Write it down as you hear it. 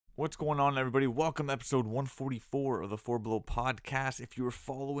What's going on, everybody? Welcome to episode 144 of the Four Below podcast. If you were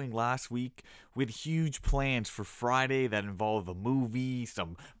following last week, we had huge plans for Friday that involved a movie,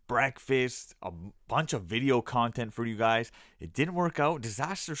 some breakfast, a bunch of video content for you guys. It didn't work out.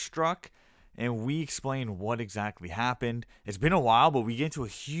 Disaster struck, and we explained what exactly happened. It's been a while, but we get into a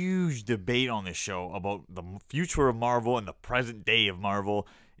huge debate on this show about the future of Marvel and the present day of Marvel.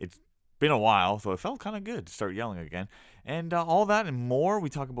 It's been a while, so it felt kind of good to start yelling again. And all that and more.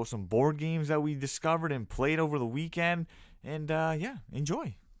 We talk about some board games that we discovered and played over the weekend. And yeah,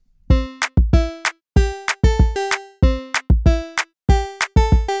 enjoy.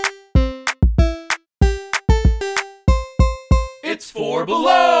 It's Four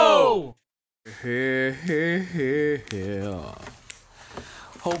Below!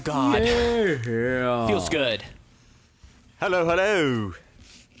 Oh God. Feels good. Hello, hello.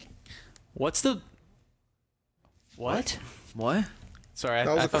 What's the... What? What? Sorry,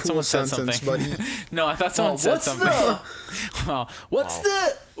 That was I a thought cool someone said sentence, something. buddy. No, I thought someone said something. What's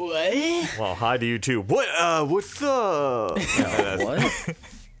the... What? Well, hi to you too. What's the...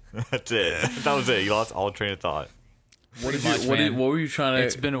 What? That's it. That was it. You lost all train of thought. What were you trying to...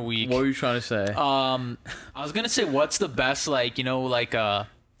 It's been a week. What were you trying to say? I was gonna say, what's the best, like a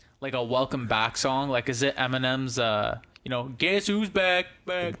welcome back song? Like, is it Eminem's, guess who's back?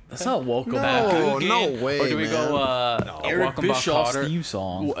 That's not welcome No, back. no way, Or do we go, Eric Welcome Back Bischoff's Kotter? theme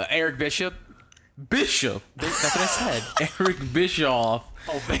song. Eric Bishop? Bishop. That's what I said. Eric Bischoff.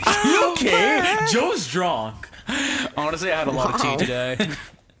 Oh, Bishop. You okay? Joe's drunk. Honestly, I had a lot of tea today.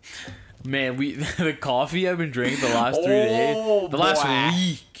 Man, the coffee I've been drinking the last 3 days, the last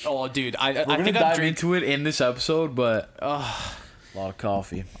week. Oh, dude, I We're gonna think dive I've drank. into it in this episode, but a lot of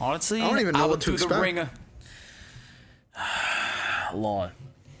coffee. Honestly, I don't even know what went to through the expect. ringer. A lot.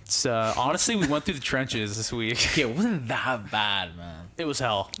 It's, honestly, we went through the trenches this week. Okay, it wasn't that bad, man. It was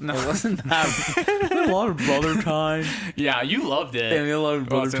hell. No. It wasn't that bad. We had a lot of brother time. Yeah, you loved it. And we had a lot of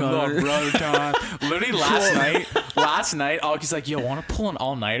brother time. Brother time. Literally last night, Augie's like, yo, want to pull an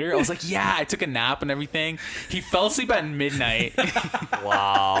all-nighter? I was like, yeah, I took a nap and everything. He fell asleep at midnight.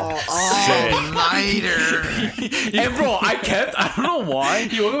 Wow. All-nighter. And bro, I don't know why.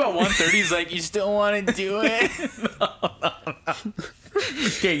 He woke up at 1:30. He's like, you still want to do it?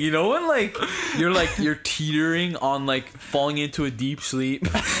 Okay, you know when you're teetering on like falling into a deep sleep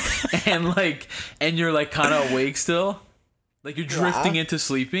and you're like kind of awake still? Like you're drifting into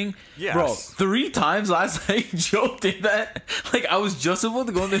sleeping? Yes. Bro, 3 times last night Joe did that. Like I was just about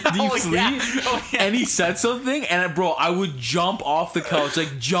to go into deep sleep and he said something and bro, I would jump off the couch,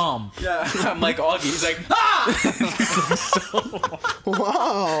 like jump. Yeah. I'm like, Augie. He's like, ah!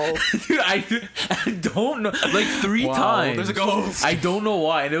 Wow. Dude, I don't know. Like 3 times. There's a ghost. I don't know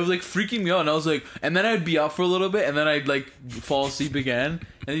why. And it was like freaking me out. And I was like, and then I'd be up for a little bit and then I'd like fall asleep again.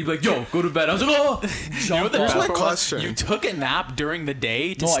 And he'd be like, yo, go to bed. I was like, oh! You know what the Here's best my part was? question. You took a nap during the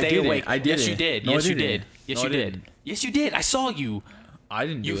day to No, I stay didn't. awake. I Yes, you didn't. did. No, I Yes, you didn't. did. Yes, No, you I did. didn't. Yes, you did. I saw you. I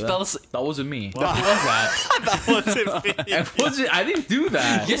didn't do You that. fell asleep. That wasn't me. What was that? That wasn't me. It wasn't, I didn't do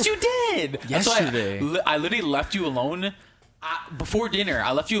that. Yes, you did. That's why Yesterday. I literally left you alone. Before dinner,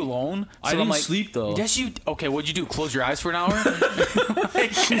 I left you alone. So I didn't I'm like, sleep, though. Yes, you. Okay, what'd you do? Close your eyes for an hour?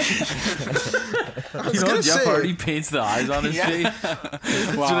 You know, gonna Jeff say- Hardy paints the eyes on his face.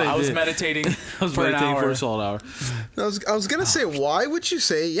 Wow, what I I was did. meditating. I was for an meditating hour. for a solid hour. I was gonna say, why would you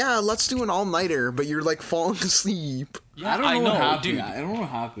say, yeah, let's do an all-nighter, but you're like falling asleep? Yeah, I know, dude. I don't know what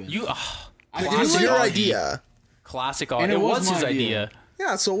happened. You. It was your idea. Classic. And It it was was his my idea. idea.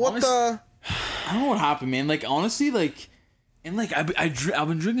 Yeah. So what the? I don't know what happened, man. Like honestly, like, and like I've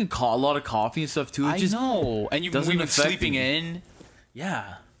been drinking a lot of coffee and stuff too. It I just, know. And we've doesn't been affect sleeping me. in.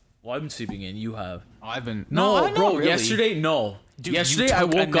 Yeah. Well, I've been sleeping in. You have. I've been. No, I know, bro. really. Yesterday, no. Dude, yesterday you I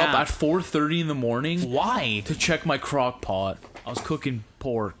took a woke up nap. at 4:30 in the morning Why? to check my crock pot. I was cooking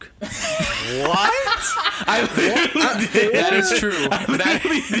pork. What? I literally did. That is true. That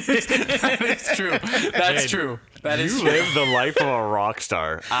is true. That's true. That is You true. live the life of a rock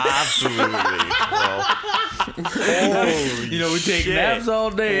star. Absolutely. Bro. You know, we take shit. naps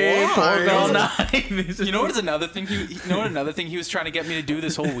all day, Why? pork all night. You know what is another thing? Another thing he was trying to get me to do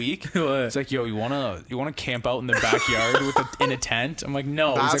this whole week. What? It's like, yo, you wanna camp out in the backyard in a tent? I'm like,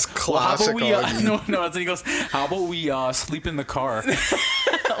 no. That's He's like, well, how about classic we? Augie. No. And then he goes, how about we sleep in the car?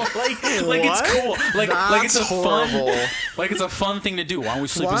 like it's What? cool. Like it's a That's horrible. fun. Like it's a fun thing to do. Why don't we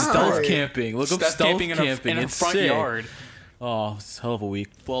sleep in Why? the Stealth Right. camping. Look up Stealth stealth camping camping. in a It's front sick. yard. Oh, it's a hell of a week.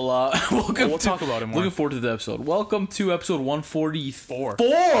 Well, welcome. We'll talk about it more. Looking forward to the episode. Welcome to episode 144. I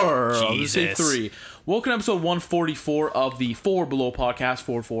was gonna say Jesus. 3. Welcome to episode 144 of the Four Below podcast.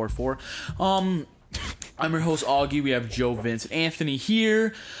 444. I'm your host, Augie. We have Joe, Vince, and Anthony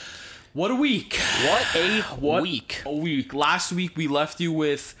here. What a week. What week. A week. Last week, we left you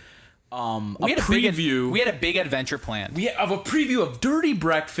with We a had preview. we had a big adventure plan. We have a preview of Dirty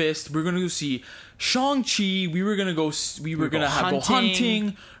Breakfast. We're going to go see Shang-Chi. We were going to go hunting.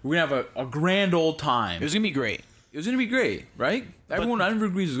 We're going to have a grand old time. It was gonna be great. It was going to be great, right? Everyone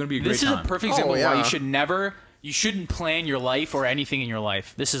agrees it was going to be a great This time. is a perfect example yeah. of why you shouldn't plan your life or anything in your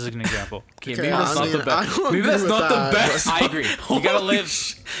life. This is an example. Okay, Okay, maybe that's not the I best. don't Maybe agree that's with not that, the best. I agree. You gotta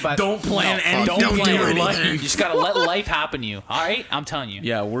live, but Don't plan anything Don't in plan your anything. life. You just gotta let life happen to you. All right, I'm telling you.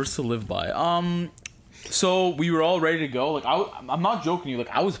 Yeah, words to live by. So we were all ready to go. Like I'm not joking you. Like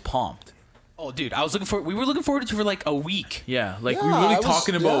I was pumped. Oh, dude, we were looking forward to it for like a week. Yeah, like we Yeah, were really I was-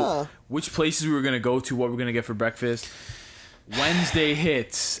 talking about yeah. which places we were gonna go to, what we were gonna get for breakfast. Wednesday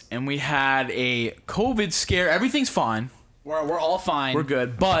hits, and we had a COVID scare. Everything's fine. We're all fine. We're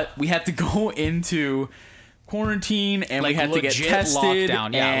good. But we had to go into quarantine, and we Like, had to get legit tested.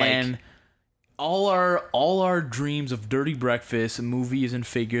 lockdown. Yeah, and all our dreams of Dirty Breakfast, movies, and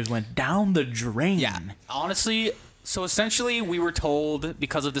figures went down the drain. Yeah, honestly. So essentially, we were told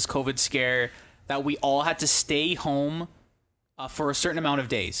because of this COVID scare that we all had to stay home for a certain amount of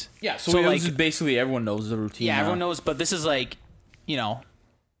days. Yeah. So it like, was basically everyone knows the routine. yeah, now. everyone knows. But this is like,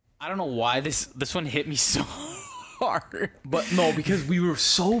 I don't know why this one hit me so hard. But no, because we were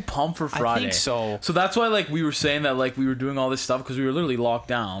so pumped for Friday. I think so. So that's why, like, we were saying that, like, we were doing all this stuff because we were literally locked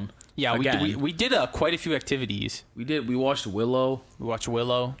down. Yeah, again. we did quite a few activities. We did. We watched Willow. We watched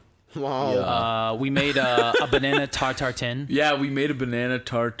Willow. Wow. We made a banana tartare. Yeah, we made a banana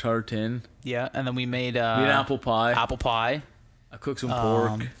tartare. Yeah, and then we made We made apple pie. apple pie. I cooked some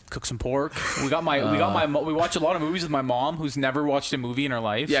pork. Cooked some pork. We watched a lot of movies with my mom, who's never watched a movie in her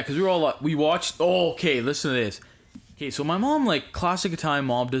life. Yeah, because we were all like, we watched. Oh, okay. Listen to this. Okay, so my mom, like, classic Italian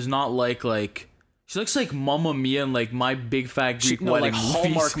mom, does not like. She likes like Mamma Mia and like My Big Fat Greek Wedding like movies.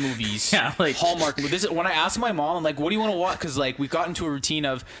 Hallmark movies. Yeah, like Hallmark movies. When I asked my mom, I'm like, what do you want to watch? Because like we got into a routine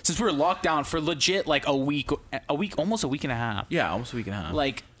of, since we were locked down for legit like a week, almost a week and a half. Yeah, almost a week and a half.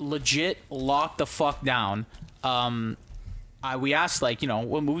 Like legit locked the fuck down. We asked like,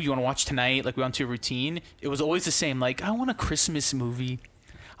 what movie you want to watch tonight? Like we went to a routine. It was always the same. Like, I want a Christmas movie.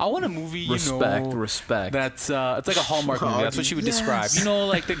 I want a movie, respect. That's it's like a Hallmark movie. That's what she would describe. Yes.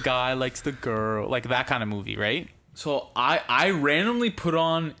 Like the guy likes the girl, like that kind of movie, right? So I randomly put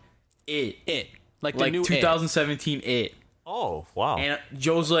on It. Like the Like new 2017 It. Oh, wow. And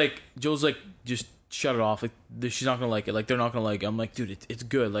Joe's like, just shut it off. Like, she's not gonna like it. Like, they're not gonna like it. I'm like, dude, it's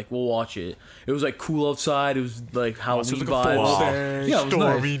good. Like, we'll watch it. It was like cool outside. It was like Halloween like a vibes. full Yeah, it was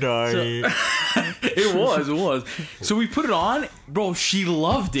Stormy nice. night. It was. So we put it on, bro. She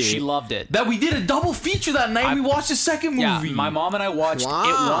loved it. She loved it. That we did a double feature that night. We watched the second movie. Yeah, my mom and I watched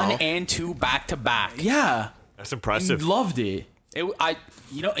Wow. it 1 and 2 back to back. Yeah, That's impressive. loved it. You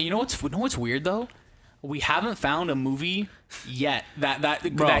know what's weird though? We haven't found a movie yet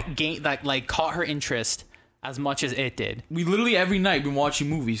that like caught her interest as much as it did. We literally every night been watching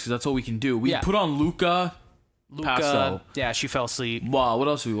movies because that's all we can do. We Yeah. put on Luca. Pasto. Yeah, she fell asleep. Wow, what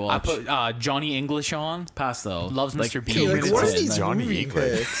else did we I watch? put Johnny English on. Pasto. Loves Mr. Like, Bean. 2 Like, minutes what are in. these Johnny movie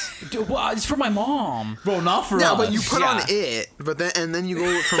English. picks? Dude, well, it's for my mom. Bro, not for Yeah, us. but you put Yeah. on It, but then you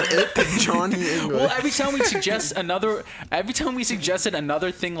go from It to Johnny English. Well, every time we suggested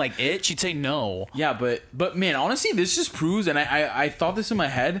another thing like it, she'd say no. Yeah, but man, honestly, this just proves, and I thought this in my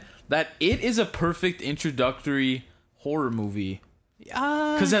head, that It is a perfect introductory horror movie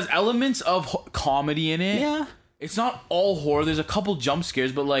because it has elements of comedy in it. Yeah. It's not all horror. There's a couple jump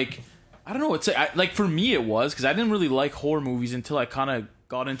scares, but like, I don't know. It's like for me it was because I didn't really like horror movies until I kind of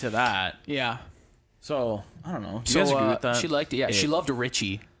got into that. Yeah. So I don't know. Do you guys agree with that? She liked it. Yeah, she loved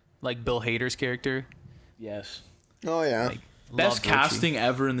Richie, like Bill Hader's character. Yes. Oh yeah. Best Loved casting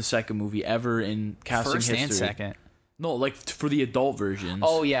ever in the second movie ever in casting First history. and second. No, like for the adult versions.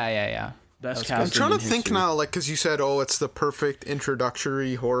 Oh yeah. best I'm casting. trying to in think history. now, like, because you said, oh, it's the perfect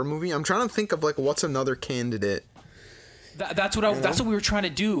introductory horror movie. I'm trying to think of like what's another candidate. That's what we were trying to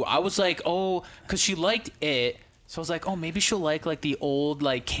do. I was like, oh, because she liked it, so I was like, oh, maybe she'll like the old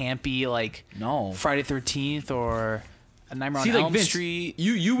like campy like No. Friday 13th or A Nightmare on See, like Elm Vince, Street.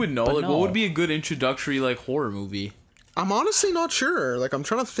 you would know. But Like, no. what would be a good introductory like horror movie? I'm honestly not sure. Like, I'm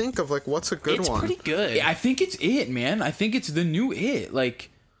trying to think of like what's a good It's one. pretty good. I think it's It, man. I think it's the new It. Like,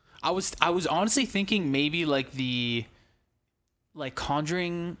 I was honestly thinking maybe like the like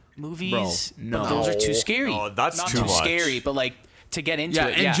Conjuring movies. Bro, no. But those are too scary. Oh, that's not too much. scary, but like to get into yeah,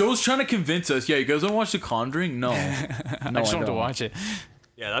 it. and Joe's trying to convince us. Yeah, you guys don't watch The Conjuring? No, I just want to watch it.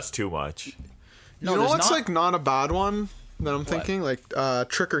 Yeah, that's too much. No, you know there's what's not- like not a bad one that I'm thinking? Like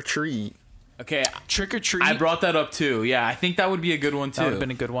Trick or Treat. Okay, Trick or treat. I brought that up too. Yeah, I think that would be a good one too. That would have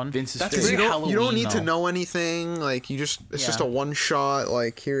been a good one. Vince's That's favorite. very You don't Halloween, need to though. know anything. Like it's just a one shot.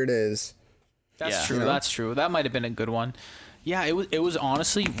 Like here it is. That's Yeah. true. You know? That's true. That might have been a good one. Yeah, it was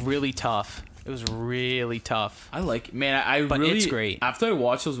honestly really tough. It was really tough. I like, man. I But really, it's great. After I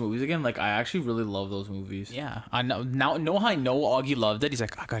watch those movies again, like I actually really love those movies. Yeah, I know how I know Augie loved it. He's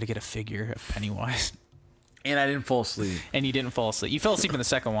like, I got to get a figure of Pennywise, And I didn't fall asleep. and you didn't fall asleep. You fell asleep in the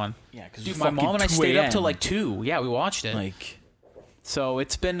second one. Yeah, because Dude, my mom and I stayed up till like 2. Yeah, we watched it. like So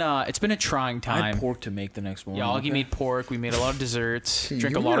it's been a trying I time. had pork to make the next morning. Yeah, Augie okay? made pork. We made a lot of desserts. Dude,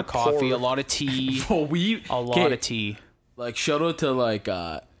 Drink a you lot made of coffee, pork. a lot of tea, Oh, we a lot of tea. like shout out to like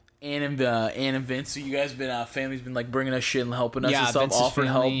Ann and Vince. So you guys been family's been like bringing us shit and helping us Yeah, and stuff, Vince's offering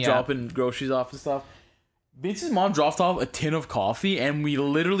family, help, yeah. dropping groceries off and stuff. Vince's mom dropped off a tin of coffee, and we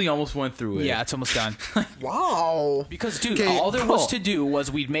literally almost went through it. Yeah, it's almost done. Wow. Because, dude, Okay, all there was bro. to do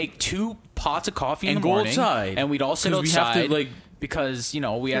was we'd make 2 pots of coffee in And the go morning, outside. and we'd all sit 'Cause we outside. have to, like- because we had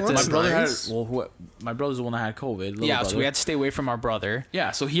Well, to. My that's brother nice. had my brother's the one that had COVID. little Yeah, so brother. we had to stay away from our brother.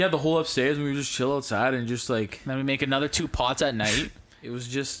 Yeah, so he had the whole upstairs, and we would just chill outside and just like And then we make another 2 pots at night, it was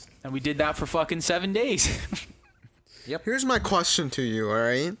just. and we did that for fucking 7 days. Here's my question to you. All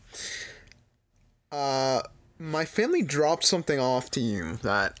right. My family dropped something off to you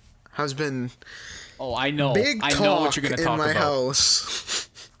that has been Oh, I know. big I talk know what you're gonna in talk my about. house.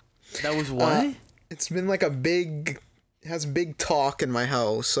 That was what? It's been like has big talk in my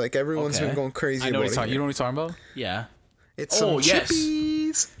house. Like everyone's Okay. been going crazy I know about what he's it. talking. You know what he's talking about? Yeah. It's some yes.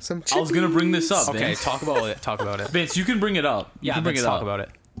 chippies. Some chippies. I was gonna bring this up, Okay, Vince. talk about it. Talk about it. Vince, you can bring it up. You Yeah, can bring let's it talk up. about it.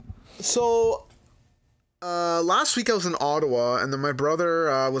 So, last week I was in Ottawa, and then my brother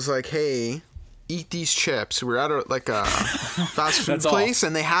was like, "Hey, eat these chips." We were at a fast food That's all. place,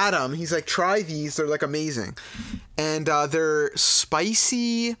 and they had them. He's like, "Try these. They're like amazing," and they're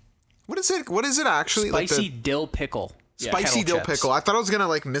spicy. What is it? What is it actually? Spicy Like dill pickle. spicy Kettle dill chips. pickle. I thought I was gonna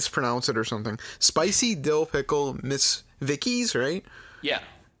like mispronounce it or something. Spicy dill pickle, Miss Vicky's, right? Yeah.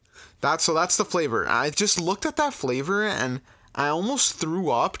 That's the flavor. I just looked at that flavor and I almost threw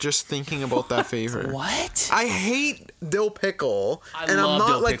up just thinking about that flavor. What? I hate dill pickle, I and I'm love not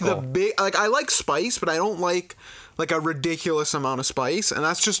dill like pickle. the big like I like spice, but I don't like a ridiculous amount of spice, and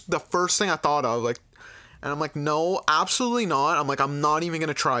that's just the first thing I thought of. Like, and I'm like, no, absolutely not. I'm like, I'm not even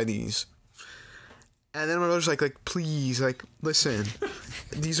gonna try these. And then my brother's like, please, like, listen,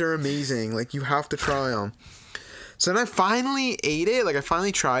 these are amazing. Like, you have to try them. So then I finally ate it. Like, I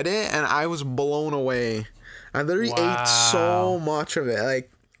finally tried it, and I was blown away. I literally ate so much of it. Like,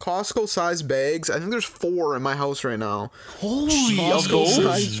 Costco-sized bags. I think there's 4 in my house right now. Holy of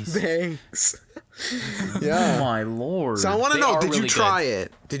Costco-sized those. bags. Oh Yeah. my lord. So I want to They know, are did you really try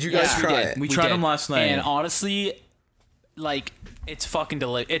it? Did you guys Yeah, we try did. it? We tried did. them last night. And honestly, like, it's fucking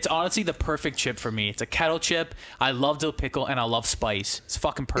delicious. It's honestly the perfect chip for me. It's a kettle chip. I love dill pickle and I love spice. It's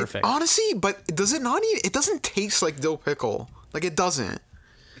fucking perfect. Honestly, but does it not even... It doesn't taste like dill pickle. Like, it doesn't.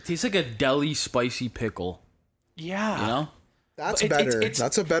 It tastes like a deli spicy pickle. Yeah. You know? That's It- better. it's-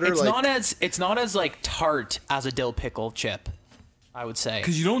 That's a better, It's like... not as like tart as a dill pickle chip, I would say.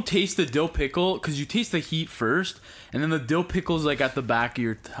 Because you don't taste the dill pickle, because you taste the heat first, and then the dill pickle's like at the back of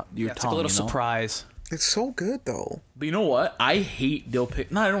your Yeah, it's tongue. like a little you know? surprise. It's so good, though. But you know what? I hate dill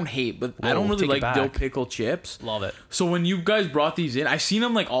pickle. No, I don't hate, but I don't really take it like dill back. pickle chips. Love it. So when you guys brought these in, I've seen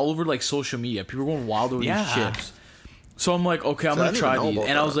them like all over like social media. People are going wild over Yeah. these chips. So I'm like, okay, I'm So I gonna didn't try even know these, about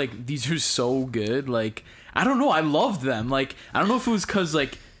and I that. was like, these are so good. Like, I don't know, I loved them. Like, I don't know if it was because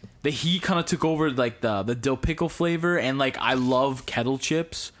like the heat kind of took over like the dill pickle flavor, and like I love kettle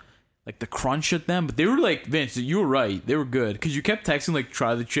chips, like the crunch at them. But they were like, Vince, you were right, they were good because you kept texting like,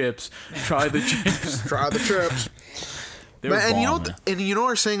 try the chips, try the chips. Try the chips. They were And you know, bomb, man. and you know,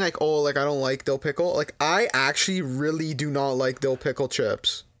 we're saying like, oh, like I don't like dill pickle. Like I actually really do not like dill pickle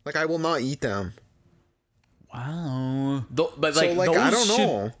chips. Like I will not eat them. Wow. But So like, like those I don't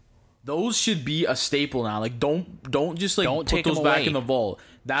know. Those should be a staple now. Like, don't just like Don't put take those them back away. in the vault.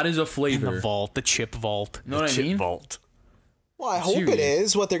 That is a flavor. In the vault, the chip vault. You know what I mean? Vault. Well, I hope it Serious.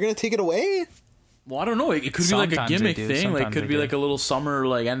 is. What, they're gonna take it away? Well, I don't know. It could be like a Sometimes they gimmick do. thing. Like, Sometimes could they be do. like a little summer,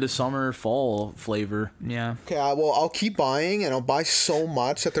 like end of summer, fall flavor. Yeah. Okay, well, I'll keep buying, and I'll buy so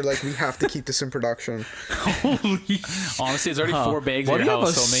much that they're like, we have to keep this in production. Holy! Honestly, it's already 4 bags Why in do your you have a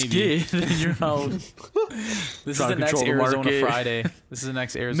house, so maybe. skid in your house? This is Trying the to next control the Arizona market. Friday. This is the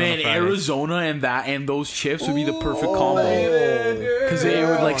next Arizona Man, Friday. Arizona and those chips would be the perfect combo because it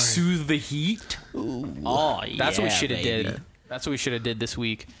would like soothe the heat. Oh, yeah, That's what we should have baby. did. That's what we should have did this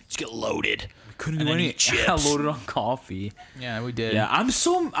week. Just get loaded. Couldn't And do then any eat chips. I loaded on coffee. Yeah, we did. Yeah, I'm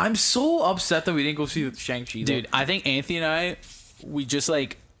so upset that we didn't go see Shang-Chi. Dude, I think Anthony and I, we just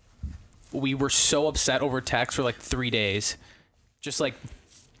like we were so upset over text for like 3 days, just like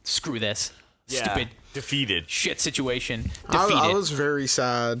screw this stupid defeated shit situation. I was very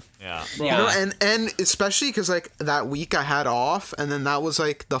sad. yeah You know, and especially because like that week I had off, and then that was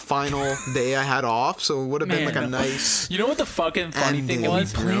like the final day I had off, so it would have been like a nice. You know what the fucking funny thing ending.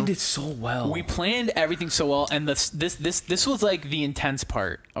 was? We planned it so well. We planned everything so well, and this was like the intense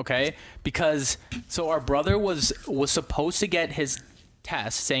part, okay? Because so our brother was supposed to get his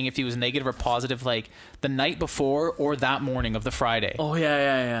test, saying if he was negative or positive, like the night before or that morning of the Friday. Oh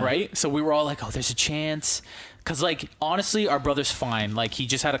yeah. Right? So we were all like, oh, there's a chance. Because, like, honestly, our brother's fine. Like, he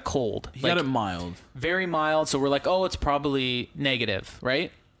just had a cold. He like, got it mild. Very mild. So we're like, oh, it's probably negative,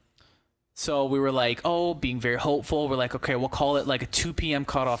 right? So we were like, oh, being very hopeful. We're like, okay, we'll call it like a 2 p.m.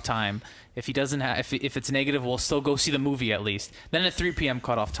 cutoff time. If he doesn't have, if it's negative, we'll still go see the movie at least. Then at 3 p.m.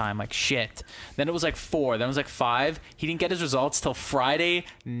 cutoff time, like shit. Then it was like 4. Then it was like 5. He didn't get his results till Friday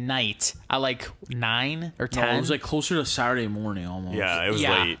night at like 9 or 10. No, it was like closer to Saturday morning almost. yeah it was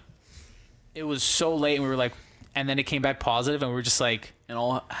Yeah. late. It was so late, and we were like, and then it came back positive, and we were just like, And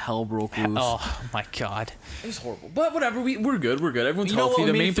all hell broke loose. oh my god. It was horrible. But whatever, we're good. Everyone's You know healthy. what,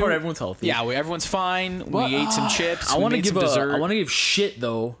 The we made main it through- part, everyone's healthy. Yeah, everyone's fine. But, we ate some chips. I want want to to give dessert. I want to give shit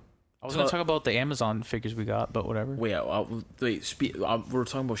though. I was gonna talk about the Amazon figures we got, but whatever. Wait, we're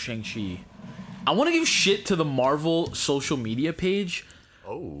talking about Shang-Chi. I want to give shit to the Marvel social media page.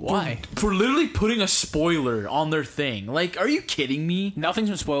 Why? For literally putting a spoiler on their thing. Like, are you kidding me? Nothing's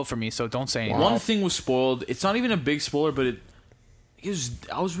been spoiled for me, so don't say anything. One thing was spoiled. It's not even a big spoiler, but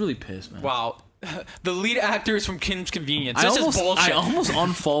I was really pissed, man. Wow. The lead actor is from Kim's Convenience. I This is almost, bullshit. I almost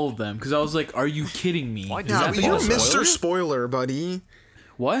unfollowed them because I was like, "Are you kidding me?" Why Is did Yeah, that but you're possible? Mr. Spoiler, buddy.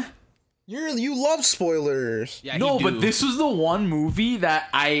 What? You love spoilers. Yeah, No, he but do. this was the one movie that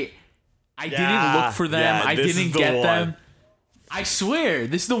I didn't look for them. yeah, I this is didn't the get one. them. I swear,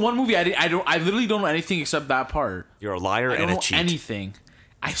 this is the one movie I literally don't know anything except that part. You're a liar I don't and a know cheat. anything.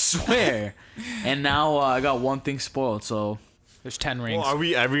 I swear. And now I got one thing spoiled. So There's 10 rings. Well, are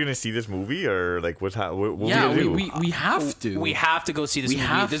we ever gonna see this movie or like what yeah, we do? we have to. We have to go see this We movie.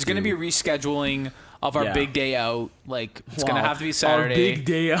 have There's going to be to. a rescheduling of our Yeah. big day out. Like, it's Wow. going to have to be Saturday. Our big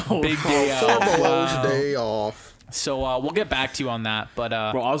day out. Big day out. Belo's Wow. day off. So we'll get back to you on that. But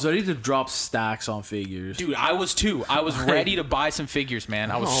Bro, I was ready to drop stacks on figures. dude, I was too. I was ready to buy some figures,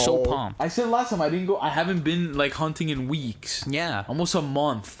 man. I was so Oh. pumped. I said last time I didn't go. I haven't been like hunting in weeks. Yeah. Almost a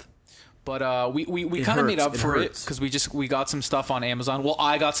month. But we It kind of made hurts. up It for it hurts. because we got some stuff on Amazon. Well,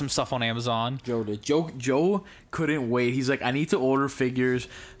 I got some stuff on Amazon. Joe did. Joe couldn't wait. He's like, I need to order figures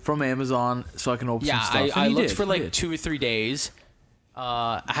from Amazon so I can open Yeah, some stuff. I And he looked did. for He like did. 2 or 3 days.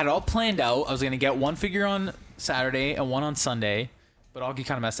 I had it all planned out. I was gonna get one figure on Saturday and one on Sunday, but Augie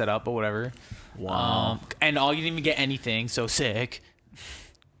kind of messed that up. But whatever. Wow. And Augie didn't even get anything. So sick.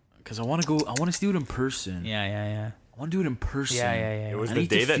 Because I want to go. I want to do it in person. Yeah. I want to do it in person. Yeah. It was I the need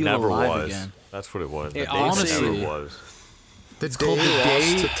to day that feel never alive was. again. That's what it was. The It day that honestly- never was. The It's called the day day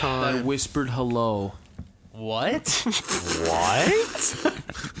lost to that time. whispered hello. What? What?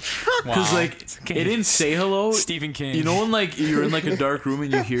 Because like it didn't say hello. Stephen King. You know when like you're in like a dark room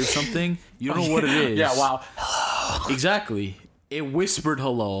and you hear something, you don't know what it is. Yeah. Wow. Exactly. It whispered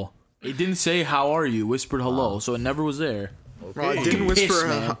hello. It didn't say how are you. It whispered hello, so it never was there. Well, it didn't Pissed, whisper,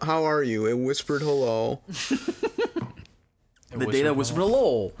 man. how are you? It whispered hello. The day that whispered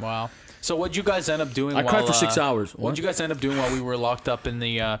hello. Wow. So what'd you guys end up doing? I cried for 6 hours. What'd you guys end up doing while we were locked up in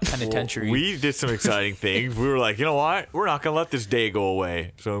the penitentiary? We did some exciting things. We were like, you know what? We're not gonna let this day go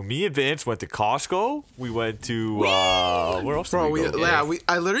away. So me and Vince went to Costco. We went to where else? Bro, did we go?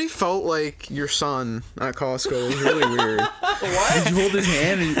 I literally felt like your son at Costco. It was really weird. Did you hold his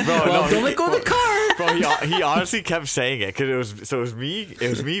hand? And, Bro, no, don't let go of the car. Bro, he honestly kept saying it because it was me,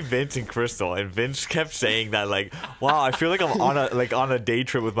 Vince, and Crystal, and Vince kept saying that like, wow, I feel like I'm on a day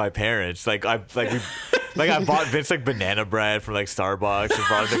trip with my parents. I bought Vince like banana bread from like Starbucks and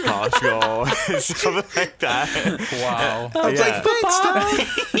brought it to Costco and stuff like that. Wow. I was Yeah. like,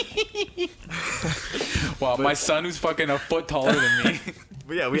 thanks, Dad. Wow. My son, who's fucking a foot taller than me.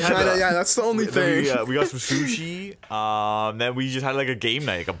 But yeah, we had Yeah, that's the only then thing. we got some sushi. Then we just had like a game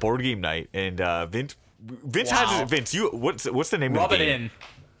night, like a board game night, and Vince Wow. had Vince. What's the name Rub of the it game?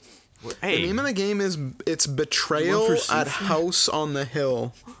 in. Hey, The name of the game is it's You Betrayal went for at sushi? House on the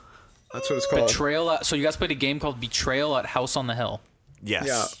Hill. That's what it's called. Betrayal. So you guys played a game called Betrayal at House on the Hill.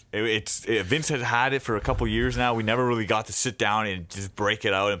 yes, Vince had it for a couple years now. We never really got to sit down and just break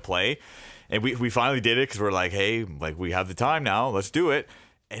it out and play, and we finally did it because we're like, hey, like we have the time now, let's do it.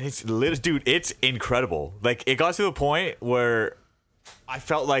 And it's lit, dude. It's incredible. Like it got to the point where I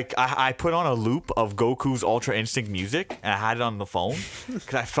felt like I put on a loop of Goku's Ultra Instinct music and I had it on the phone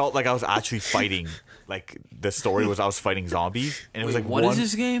because I felt like I was actually fighting. Like the story was I was fighting zombies, and it was like What is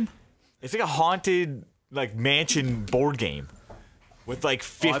this game? It's like a haunted like mansion board game with like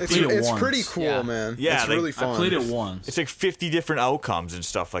 50. It's once. pretty cool, Yeah. man. Yeah, it's like, really fun. I played it once. It's like 50 different outcomes and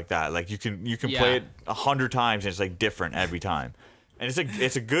stuff like that. Like you can Yeah. play it 100 times and it's like different every time. And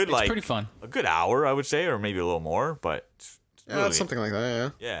it's a good like pretty fun. A good hour I would say, or maybe a little more, but it's Yeah, really, it's something like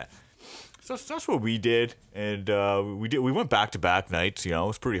that. Yeah. yeah. So that's what we did, and we went back to back nights. You know, it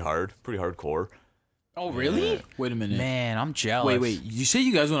was pretty hardcore. Oh, really? Wait a minute. Man, I'm jealous. Wait. You say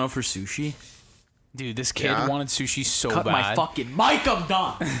you guys went out for sushi? Dude, this kid Yeah. wanted sushi so Cut bad. my fucking mic. I'm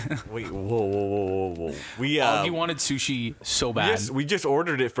done. Wait, whoa! We Augie wanted sushi so bad. we just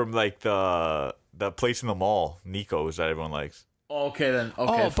ordered it from like the place in the mall, Nico's, that everyone likes. Okay then.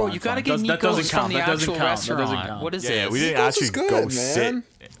 Okay. Oh, bro, fine, you gotta fine. get That Nico's doesn't from count. the That doesn't actual count. That restaurant. doesn't count. What is Yeah, this? we didn't Nico's actually is good, go man. sit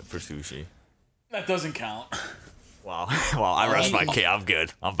for sushi. That doesn't count. Wow. Well, I rest my case. I'm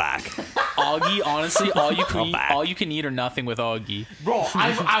good. I'm back. Augie, honestly, all I'm back. you can eat or nothing with Augie. Bro,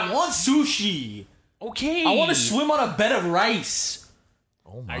 I want sushi. Okay. I want to swim on a bed of rice.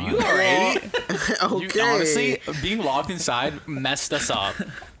 Oh my. Are you alright? Okay. Honestly, being locked inside messed us up.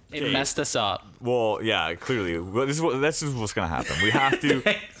 It messed us up. Well, yeah, clearly. Well, this is what's gonna happen.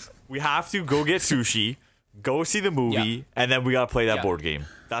 We have to go get sushi, go see the movie, Yeah. and then we gotta play that Yeah. board game.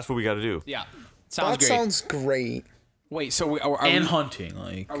 That's what we gotta do. Yeah. Sounds That great. sounds great. Wait, so And hunting,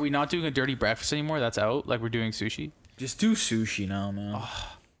 like. are we not doing a dirty breakfast anymore? That's out? Like we're doing sushi? Just do sushi now, man.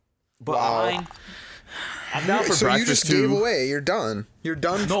 But Wow. I'm down for So you breakfast just gave too. away. You're done. You're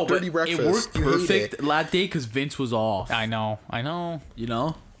done. No, Dirty but breakfast. it worked You hate perfect it. that day because Vince was off. I know. You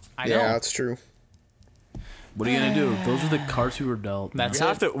know? I Yeah, know. that's true. What are you gonna do? Those are the cards we were dealt. That's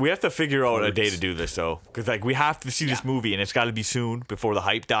We have to figure out a day to do this though, because like we have to see this movie, and it's got to be soon before the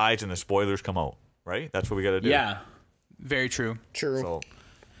hype dies and the spoilers come out. Right? That's what we got to do. Yeah. very true. True. So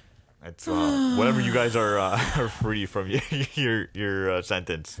it's whenever you guys are free from your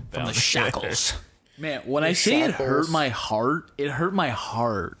sentence From the shackles. Man, when I say it hurt shackles. my heart, it hurt my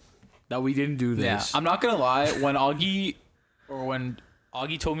heart that we didn't do Yeah, this. I'm not gonna lie. When Augie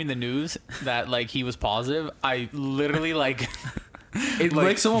told me the news that like he was positive, I literally like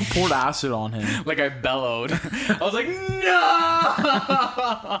like someone poured acid on him. like I bellowed. I was like,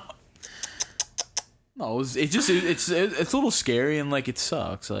 no. No, it's a little scary and like it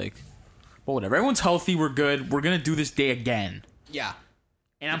sucks. Like, but whatever. Everyone's healthy. We're good. We're gonna do this day again. Yeah,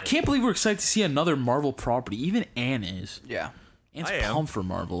 And I can't believe we're excited to see another Marvel property. Even Anne is. yeah, Anne's I am. pumped for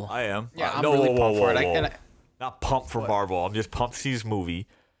Marvel. I am. yeah. I'm No, really whoa, pumped whoa, for it. whoa. And Not pumped for Marvel. I'm just pumped to see this movie.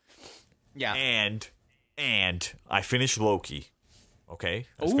 yeah, And I finished Loki. Okay,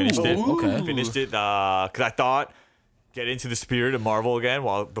 I just finished it. okay. Finished it because I thought get into the spirit of Marvel again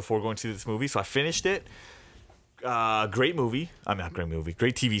before going to this movie. So I finished it. Great movie. I mean, not great movie.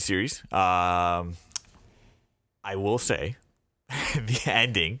 Great TV series. I will say the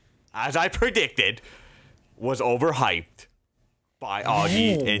ending, as I predicted, was overhyped by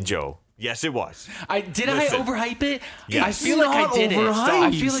Augie and Joe. Yes, it was. Did Listen. I overhype it? Yes. I feel like I did it.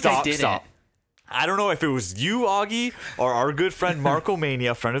 I feel like I did it. I don't know if it was you, Augie, or our good friend Marco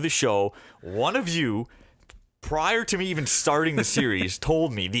Mania, friend of the show. One of you, prior to me even starting the series,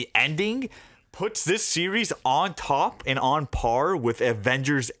 told me the ending puts this series on top and on par with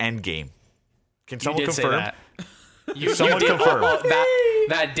Avengers Endgame. Can someone did say confirm? that. You Someone did- confirm.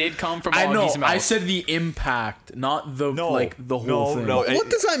 That did come from I know. Augie's mouth. I said the impact, not the No, the whole thing. no. What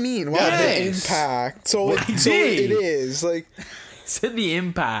does that mean? Wow, Yes. the impact. So, I so did. it is like. I said the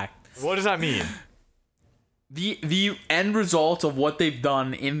impact. What does that mean? The end result of what they've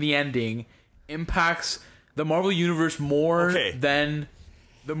done in the ending impacts the Marvel universe more Okay. than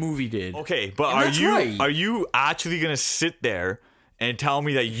the movie did. Okay, but And that's right. are you actually gonna sit there and tell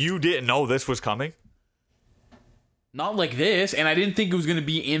me that you didn't know this was coming? Not like this, and I didn't think it was going to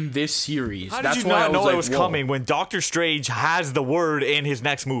be in this series. How That's did you why I not know like, it was whoa. coming when Doctor Strange has the word in his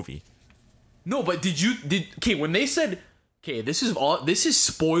next movie? No, but okay, when they said okay, this is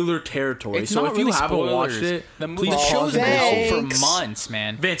spoiler territory. It's so not if you really haven't spoilers. watched it, the please show's pause been this. out for Thanks. months,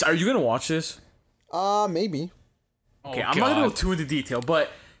 man. Vince, are you going to watch this? Maybe. Okay, I'm not going to go too into detail, but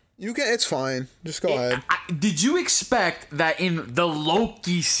You can. It's fine. Just go ahead. did you expect that in the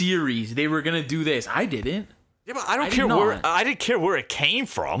Loki series they were going to do this? I didn't. Yeah, but I did care where not. I didn't care where it came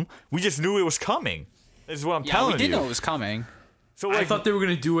from. We just knew it was coming. This is what I'm Yeah, telling we did you. know it was coming. So like, I thought they were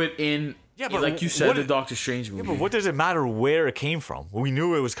going to do it in but like you said, what- the Doctor Strange movie. but what does it matter where it came from? We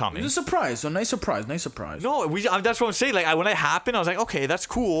knew it was coming. It was a surprise. A nice surprise. Nice surprise. No, that's what I'm saying. Like when it happened, I was like, okay, that's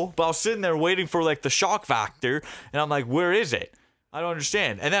cool. But I was sitting there waiting for like the shock factor, and I'm like, where is it? I don't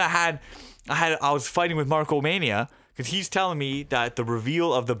understand. And then I was fighting with Marco Mania because he's telling me that the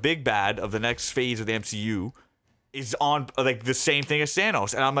reveal of the big bad of the next phase of the MCU is on like the same thing as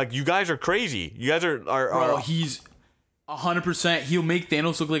Thanos, and I'm like, you guys are crazy. You guys are Bro, he's 100%. He'll make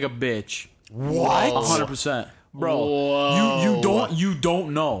Thanos look like a bitch. what? 100%. Bro, you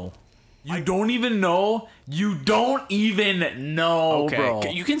don't know. You don't even know. You don't even know, Okay, bro.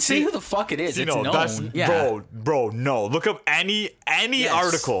 you can say who the fuck it is. You It's know, that's known. Yeah. bro. No, look up any Yes.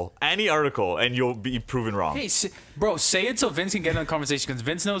 article, and you'll be proven wrong. Hey, bro, say it so Vince can get in the conversation because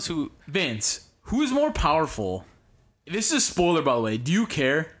Vince knows who. Vince, who is more powerful? This is a spoiler, by the way. Do you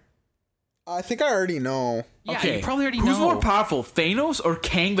care? I think I already know. Yeah, you probably already Who's know. more powerful, Thanos or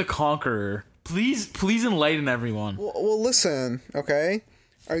Kang the Conqueror? Please enlighten everyone. Well, listen, okay?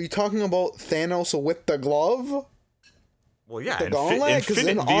 Are you talking about Thanos with the glove? Well, yeah, The gauntlet? Because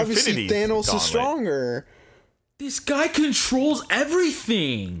then the obviously Infinity Thanos Gauntlet. is stronger. This guy controls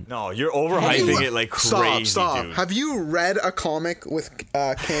everything. No, you're overhyping it like crazy, Stop. dude. Have you read a comic with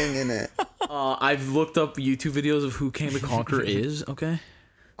Kang in it? I've looked up YouTube videos of who Kang the Conqueror is, okay?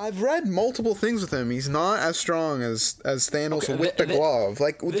 I've read multiple things with him. He's not as strong as Thanos Okay, with the glove.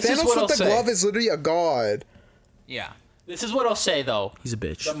 Like, this is Thanos what I'll with the say. glove is literally a god. Yeah. This is what I'll say though. He's a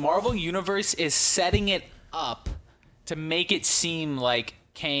bitch. The Marvel Universe is setting it up to make it seem like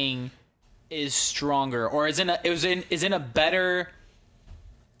Kang is stronger, or is in a better.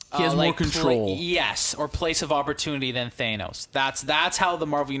 He has more control. Yes, or place of opportunity than Thanos. That's how the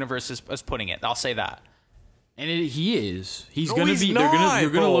Marvel Universe is putting it. I'll say that. And he is. He's No, gonna he's be. You're not, gonna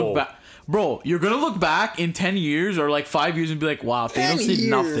bro. look back, bro. You're gonna look back in 10 years or like 5 years and be like, "Wow, 10 Thanos did years.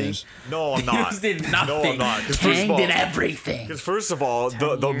 nothing. No, I'm not. Thanos did No, nothing. I'm not. 'Cause first Kang of all- did everything." Because first of all,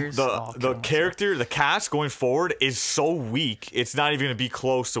 the character, the cast going forward is so weak. It's not even gonna be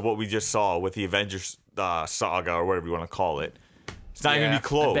close to what we just saw with the Avengers saga or whatever you want to call it. It's not even gonna be I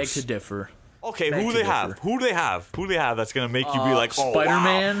close. beg to differ. Okay, beg who to they have? differ. Who do they have? Who do they have that's gonna make you be like, oh,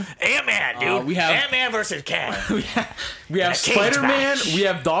 Spider-Man. wow. Ant-Man, dude. We have- Ant-Man versus Kang. We have cage Spider-Man. match. We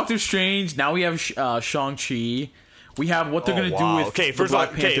have Doctor Strange. Now we have Shang-Chi. We have what they're gonna do with okay, the first of all,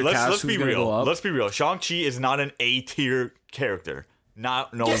 Black Panther let's cast, be who's gonna go real. up. Let's be real. Shang-Chi is not an A-tier character. No,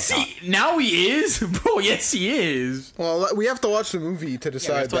 Yes, he's not. now he is, bro. Yes, he is. Well, we have to watch the movie to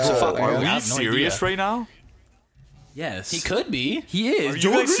decide to watch the that. fucking I Are movie. we I have no serious idea. right now? Yes, He could be. He is. Are you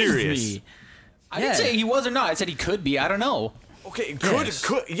Joe guys agrees with serious? me. I didn't say he was or not. I said he could be. I don't know. Okay, Yes.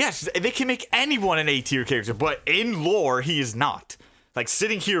 yes, they can make anyone an A-tier character, but in lore, he is not. Like,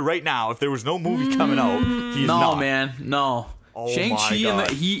 sitting here right now, if there was no movie coming out, he is No, not. man, no. Oh Shang-Chi my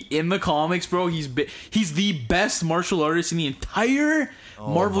God. in the comics, bro. He's the best martial artist in the entire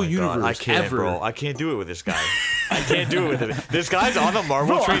Marvel Oh my God, universe I can't, ever. bro. I can't do it with this guy. I can't do it with him. This guy's on the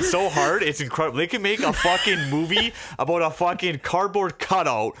Marvel Bro. train so hard, it's incredible. They can make a fucking movie about a fucking cardboard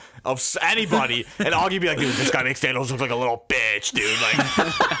cutout of anybody, and I'll be like, dude, this guy makes Thanos look like a little bitch, dude.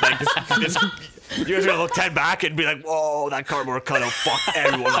 You guys are gonna look 10 back and be like, whoa, that cardboard cutout fucked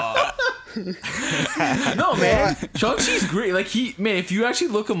everyone up. No, man. Shang-Chi's great. Like if you actually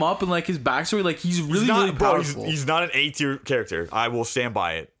look him up and like his backstory, like he's really really Bro, powerful. he's not an A-tier character. I will stand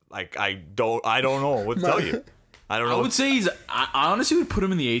by it. Like, I don't know what to tell you. I don't know. I would say I honestly would put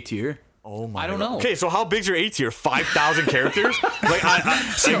him in the A tier. Oh my! I don't God. know. Okay, so how big's your A tier? 5,000 characters? Like I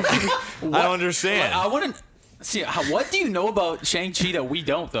don't understand. I want to see. What do you know about Shang-Chi that we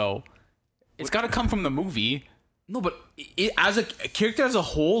don't, though? It's got to come from the movie. No, but as a character as a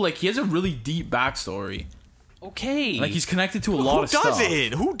whole, like he has a really deep backstory. Okay. Like he's connected to a lot Who of stuff.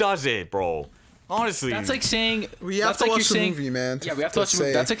 Who does it, bro? Honestly, That's like saying We have that's to like watch you're the saying, movie, man. Yeah, we have to watch the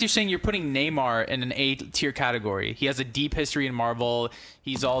movie. say. That's like you're saying you're putting Neymar in an A tier category. He has a deep history in Marvel.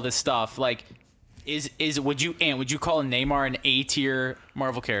 He's all this stuff. Like, would you call Neymar an A tier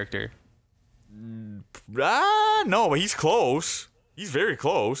Marvel character? no, but he's close. He's very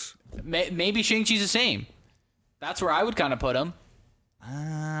close. Maybe Shang-Chi's the same. That's where I would kind of put him.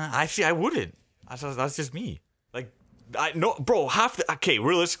 Actually, I wouldn't. That's just me. Like, I no, bro. Okay,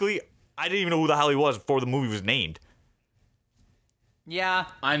 realistically, I didn't even know who the hell he was before the movie was named. Yeah,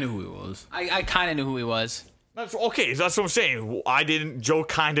 I knew who he was. I kind of knew who he was. That's okay. That's what I'm saying. I didn't. Joe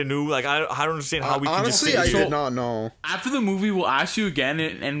kind of knew. Like, I don't understand how we can Honestly, just I say did not know. After the movie, we'll ask you again,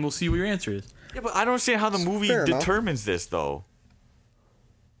 and we'll see what your answer is. Yeah, but I don't understand how the movie Fair enough. determines this, though.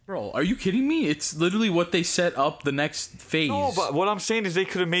 Bro, are you kidding me? It's literally what they set up the next phase. No, but what I'm saying is they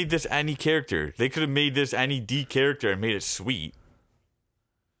could have made this any character. They could have made this any D character and made it sweet.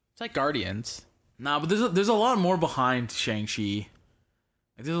 It's like Guardians. Nah, but there's a lot more behind Shang-Chi.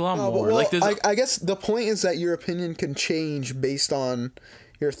 Like, there's a lot more. Well, Like there's I guess the point is that your opinion can change based on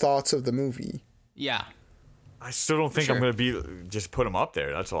your thoughts of the movie. Yeah. I still don't think I'm gonna just put him up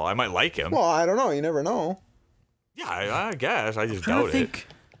there. That's all. I might like him. Well, I don't know. You never know. Yeah, I guess. I just doubt it.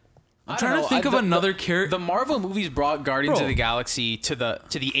 I'm trying to think of another character. The Marvel movies brought Guardians of the Galaxy to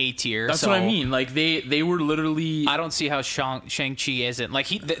the A tier. That's what I mean. Like they were literally. I don't see how Shang-Chi isn't like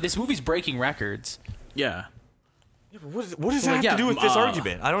this movie's breaking records. Yeah. Yeah, what does that have to do with this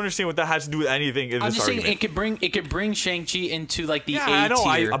argument? I don't understand what that has to do with anything in I'm this just argument. saying it could bring Shang-Chi into like the A I know.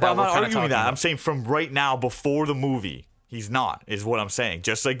 tier. But I'm not arguing that. I'm saying from right now, before the movie, he's not. Is what I'm saying.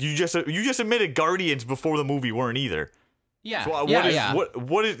 Just like you just admitted, Guardians before the movie weren't either. Yeah. So Yeah.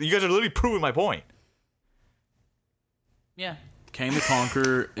 what is? You guys are literally proving my point. Yeah. Kang the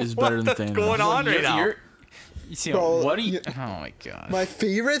Conqueror is better than Thanos. What's going on right now? You see, Bro, what do you? Oh my god. My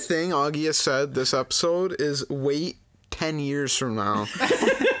favorite thing Augie has said this episode is wait 10 years from now.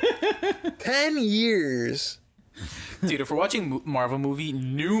 10 years. Dude, if we're watching new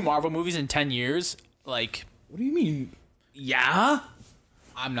Marvel movies in 10 years, like, What do you mean? Yeah.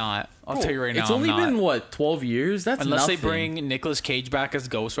 I'm not. I'll tell you right now. It's only I'm not. been what 12 years. That's Unless nothing. they bring Nicolas Cage back as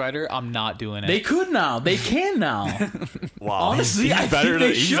Ghost Rider, I'm not doing it. They could now. They can now. Wow. Honestly, he's I better think than, they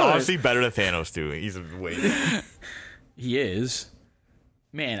he's should. honestly better than Thanos too. He's way. He is.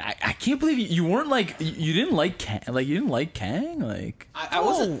 Man, I can't believe you weren't like you didn't like Kang. Like you didn't like Kang. Like I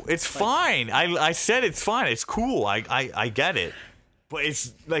wasn't. It's fine. I said it's fine. It's cool. I get it. But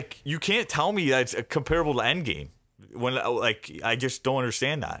it's like you can't tell me that it's comparable to Endgame. When like I just don't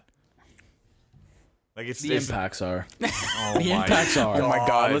understand that. Like the impacts are. Oh The impacts are. Oh my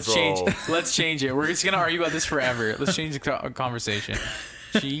god, let's bro. change. Let's change it. We're just gonna argue about this forever. Let's change the conversation.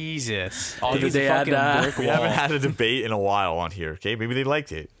 Jesus. All Did these they add fucking that? brick We wall. haven't had a debate in a while on here. Okay, maybe they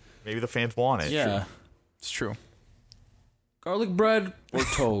liked it. Maybe the fans want it. Yeah. It's true. Garlic bread or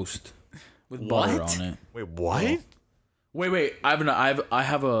toast with butter What? on it. Wait, what? Wait. I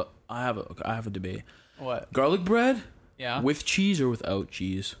have a debate. What? Garlic bread Yeah. with cheese or without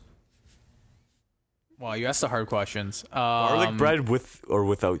cheese? Wow, you asked the hard questions. Garlic bread with or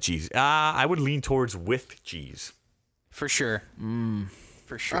without cheese? I would lean towards with cheese. For sure.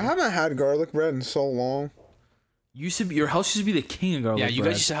 For sure. I haven't had garlic bread in so long. Your house used to be the king of garlic Yeah, bread. you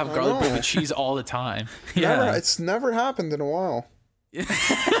guys used to have I garlic bread know. with cheese all the time. Yeah. It's never happened in a while.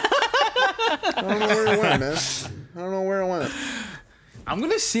 I don't know where it went, man. I don't know where it went. I'm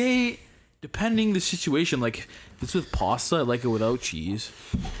gonna say, depending the situation, like if it's with pasta, I like it without cheese.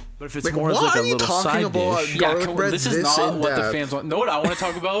 But if it's Like, more as what like a are you little talking side about? dish, Garlic bread this is this not what the in-depth. fans want. Know what I want to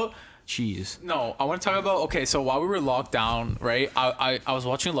talk about? cheese. No, I want to talk about. Okay, so while we were locked down, right? I was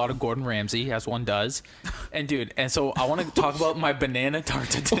watching a lot of Gordon Ramsay, as one does, and dude, and so I want to talk about my banana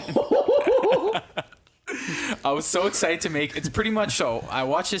tartare. I was so excited to make. It's pretty much so. I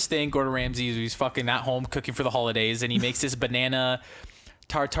watched this thing, Gordon Ramsay. He's fucking at home cooking for the holidays, and he makes this banana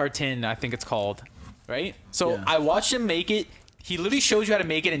tartare, I think it's called, right? So Yeah. I watched him make it. He literally shows you how to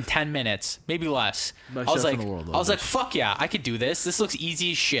make it in 10 minutes, maybe less. Best I was chef like, in the world, I was love like, fuck yeah, I could do this. This looks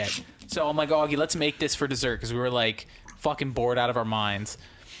easy as shit. So I'm like, Augie, let's make this for dessert because we were like fucking bored out of our minds.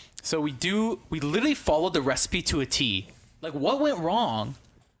 So we literally followed the recipe to a T. Like, what went wrong?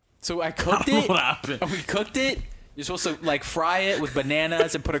 So I cooked it. What happened? And we cooked it. You're supposed to like fry it with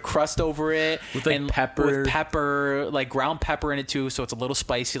bananas and put a crust over it With, like, and pepper. with pepper, like ground pepper in it too, so it's a little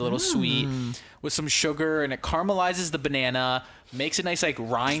spicy, a little sweet, with some sugar, and it caramelizes the banana, makes a nice like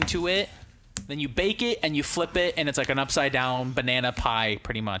rind to it. Then you bake it and you flip it, and it's like an upside down banana pie,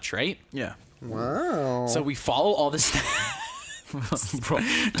 pretty much, right? Yeah. Wow. So we follow all the steps.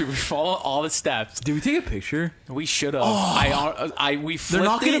 Dude, we follow all the steps. Did we take a picture? We should have. We flipped They're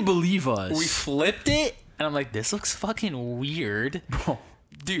not gonna it. believe us. We flipped it, and I'm like, this looks fucking weird. Bro,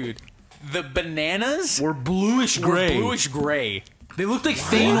 Dude, the bananas we're bluish were gray. bluish gray. They looked like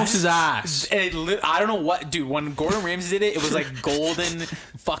Thanos' ass. I don't know what, dude. When Gordon Ramsay did it, it was like golden,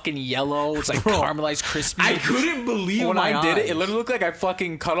 fucking yellow. It's like caramelized, crispy. I couldn't believe when my I did it. It eyes. literally looked like I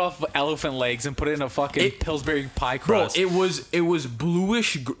fucking cut off elephant legs and put it in a fucking Pillsbury pie Bro, crust. it was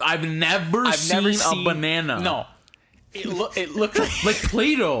bluish. I've never seen a banana. No, it looked like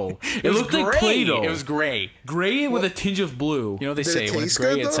Play-Doh. It was looked like gray. Play-Doh. It was gray. gray with a tinge of blue. You know they Did say it when it's taste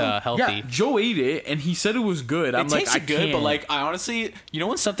gray, good, it's though? healthy. Yeah, Joe ate it and he said it was good. I'm It like, tasted I good, can't. but like I honestly, you know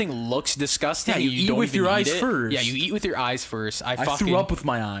when something looks disgusting, Yeah, and you you eat don't with even your eat eyes it? first. Yeah, you eat with your eyes first. I threw up with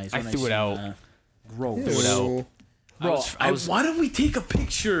my eyes. I when threw it seen out. that. Gross. Ew. Bro, Why don't we take a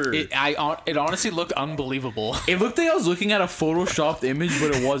picture? It honestly looked unbelievable. It looked like I was looking at a photoshopped image,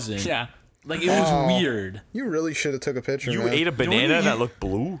 but it wasn't. Yeah. Like it was weird. You really should have took a picture, You man. ate a banana you- that looked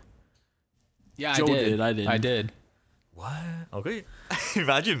blue? Yeah, Joe I did. did, I didn't. I did. What? Okay.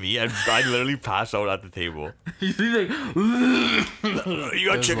 Imagine me. I'd literally pass out at the table. He's like, You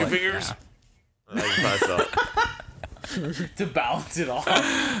got chicken like, fingers? Like, pass up. to balance it off.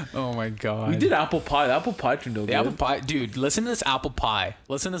 Oh my god. We did apple pie. The apple pie turned out The good. apple pie, dude. Listen to this apple pie.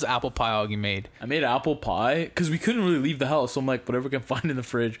 Listen to this apple pie Augie made. I made apple pie because we couldn't really leave the house. So I'm like, whatever we can find in the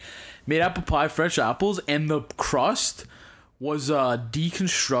fridge. Made apple pie, fresh apples, and the crust was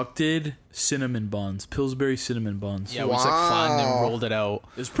deconstructed cinnamon buns, Pillsbury cinnamon buns. Yeah, we just like flattened and Wow. rolled it out.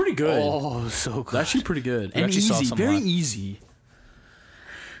 It was pretty good. Oh, so It's good. actually pretty good. And actually saw easy, some very of that. easy.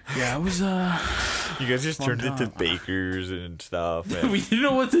 Yeah, it was You guys just turned into time. bakers and stuff. And we didn't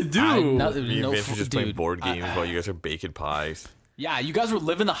know what to do. No, me and Vince were just playing dude, board games while you guys are baking pies. Yeah, you guys were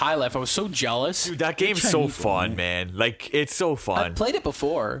living the high life. I was so jealous. Dude, that game's so Chinese one, fun, man. Like, it's so I've fun. played it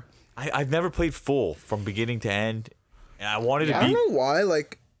before. I've never played full from beginning to end, and I wanted to I be. don't know why.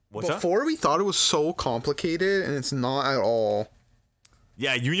 Like What's up? before, we thought it was so complicated, and it's not at all.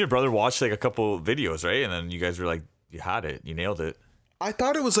 Yeah, you and your brother watched like a couple videos, right? And then you guys were like, you had it, you nailed it. I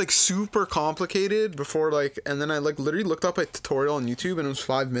thought it was like super complicated before, like, and then I like literally looked up a tutorial on YouTube, and it was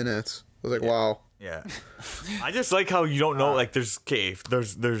 5 minutes. I was like, wow. Yeah, I just like how you don't know. Like, there's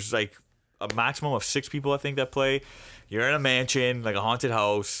like a maximum of 6 people I think that play. You're in a mansion, like a haunted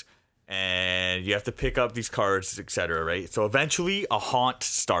house, and you have to pick up these cards, etc. Right? So eventually, a haunt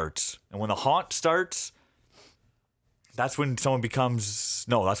starts, and when the haunt starts, that's when someone becomes.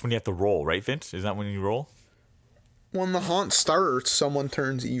 No, that's when you have to roll, right, Vince? Is that when you roll? When the haunt starts, someone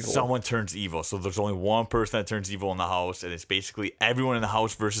turns evil. Someone turns evil. So there's only one person that turns evil in the house, and it's basically everyone in the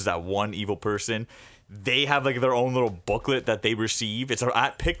house versus that one evil person. They have like their own little booklet that they receive. It's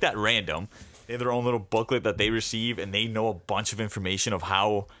picked at random. They have their own little booklet that they receive, and they know a bunch of information of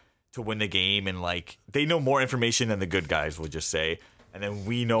how to win the game, and like they know more information than the good guys will just say. And then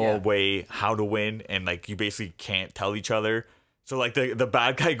we know a way how to win, and like you basically can't tell each other. So like the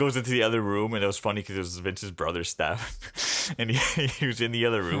bad guy goes into the other room, and it was funny because it was Vince's brother Steph, and he was in the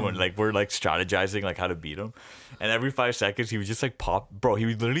other room, and like we're like strategizing like how to beat him, and every 5 seconds he would just like pop, he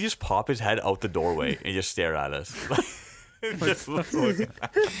would literally just pop his head out the doorway and just stare at us, just looking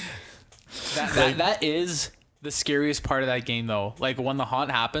at us. That is the scariest part of that game, though. Like when the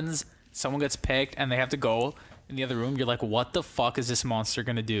haunt happens, someone gets picked and they have to go in the other room. You're like, what the fuck is this monster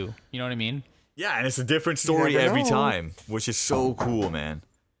gonna do? You know what I mean? Yeah, and it's a different story never every know. time, which is so cool, man.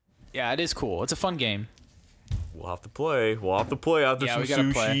 Yeah, it is cool. It's a fun game. We'll have to play. We'll have to play after Yeah, some we gotta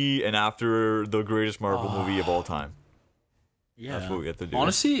sushi play. and after the greatest Marvel movie of all time. Yeah. That's what we have to do.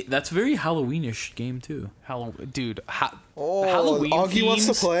 Honestly, that's a very Halloweenish game too. Dude, Oh, Halloween Augie wants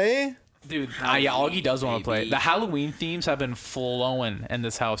to themes- play? Dude, yeah, Augie does want to play. The Halloween themes have been flowing in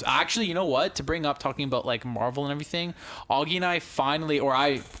this house. Actually, you know what? To bring up talking about like Marvel and everything, Augie and I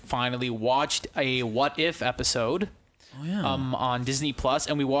I finally watched a What If episode. Oh yeah. On Disney Plus,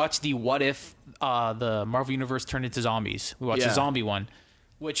 and we watched the What If the Marvel Universe turned into zombies. We watched the Yeah. zombie one.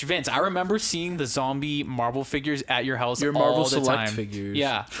 Which Vince, I remember seeing the zombie Marvel figures at your house. Your all Marvel the Select time. figures.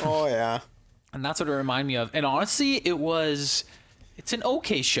 Yeah. Oh, yeah. And that's what it reminded me of. And honestly, it's an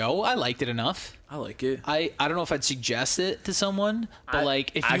okay show. I liked it enough. I like it. I don't know if I'd suggest it to someone, but I-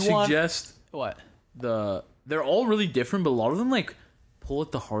 like if I you want suggest what? they're all really different, but a lot of them like pull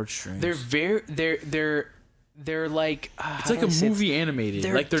at the heartstrings. They're like it's like a movie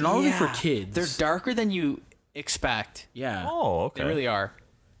animated. Like they're not really for kids. They're darker than you expect. Yeah. Oh, okay. They really are.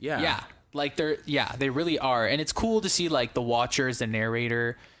 Yeah. Yeah. Like they really are. And it's cool to see like the Watchers, the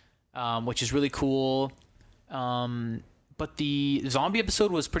narrator, which is really cool. But the zombie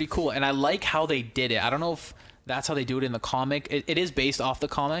episode was pretty cool, and I like how they did it. I don't know if that's how they do it in the comic. It is based off the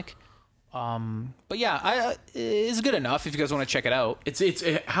comic. But yeah, it's good enough if you guys want to check it out. It's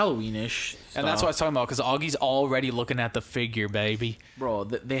Halloweenish. And that's what I was talking about, because Augie's already looking at the figure, baby. Bro,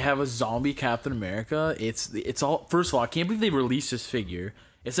 they have a zombie Captain America. It's all. First of all, I can't believe they released this figure.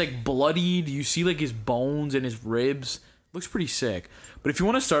 It's like bloodied. You see like his bones and his ribs. Looks pretty sick. But if you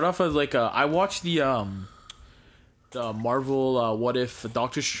want to start off as like I watched the Marvel What If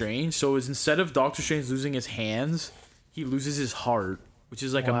Doctor Strange. So it's instead of Doctor Strange losing his hands, he loses his heart, which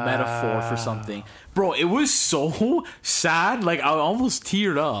is like a metaphor for something. Bro, it was so sad. Like I almost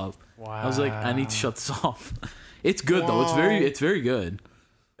teared up. Wow. I was like, I need to shut this off. It's good though. It's very good.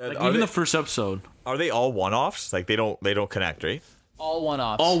 Like even the first episode. Are they all one-offs? Like they don't connect, right? All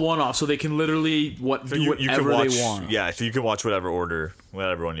one-offs. All one off, so they can literally do whatever watch, they want. Yeah, so you can watch whatever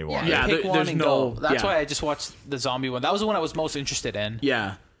one you want. Yeah, Pick one there's and no- go. That's yeah. why I just watched the zombie one. That was the one I was most interested in.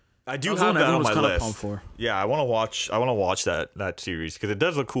 Yeah. I do That was have one that on everyone was my kinda list. pumped for. Yeah, I want to watch that series because it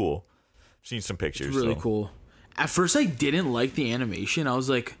does look cool. I've seen some pictures. It's really so. cool. At first, I didn't like the animation. I was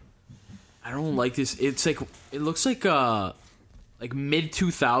like, I don't like this. It's like it looks like mid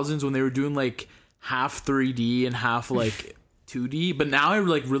 2000s when they were doing like half 3D and half like 2D. But now I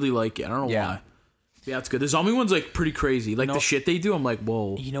like really like it. I don't know why. Yeah, it's good. The zombie one's like pretty crazy. Like No. the shit they do, I'm like,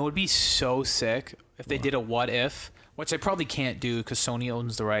 whoa. You know, it'd be so sick if they did a what if, which they probably can't do because Sony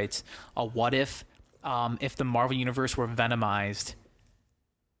owns the rights. A what if the Marvel Universe were Venomized.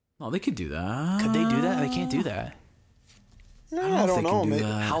 Oh, they could do that. Could they do that? They can't do that. I don't know, man.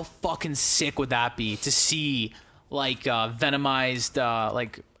 How fucking sick would that be to see like Venomized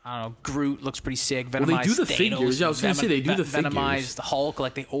like I don't know, Groot looks pretty sick. Venomized Well, they do the Thanos, figures. Yeah, I was gonna say they do the figures. Venomized Hulk,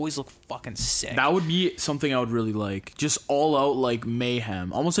 like they always look fucking sick. That would be something I would really like. Just all out like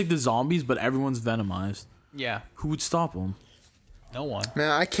mayhem, almost like the zombies, but everyone's venomized. Yeah, Who would stop them? no one. Man,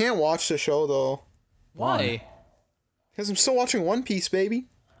 I can't watch the show though. Why? Because I'm still watching One Piece, baby.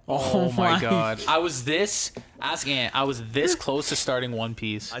 Oh my god! I was this close to starting One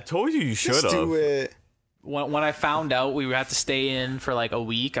Piece. I told you should Just do have. it. When I found out we had to stay in for like a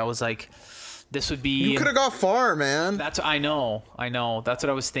week, I was like, this would be. You could have got far, man. That's I know. That's what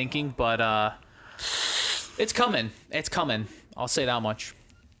I was thinking, but it's coming. It's coming. I'll say that much.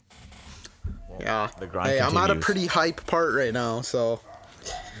 Yeah. The grind Hey, I'm at a continues. pretty hype part right now, so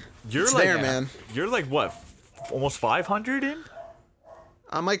You're it's like there, man. You're like what? Almost 500 in?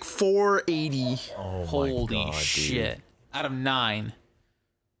 I'm like 480. Oh Holy my god, shit! dude. Out of 9.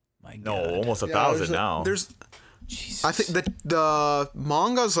 My No, god. almost a Yeah, thousand now. There's, Jesus. I think the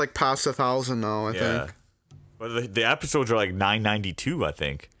manga's like past 1,000 now. I yeah. think. But the episodes are like 992, I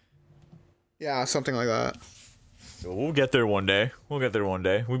think. Yeah, something like that. So we'll get there one day. We've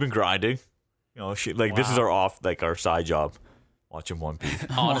been grinding. You know, shit, like this is Wow. our side job, watching One Piece.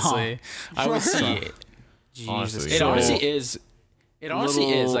 Honestly, I would see it. Jesus, Honestly, it so- honestly is. It honestly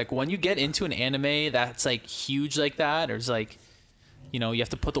is Little- like when you get into an anime that's like huge like that, or it's like, you know, you have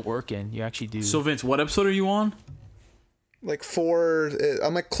to put the work in. You actually do. So Vince, what episode are you on? Like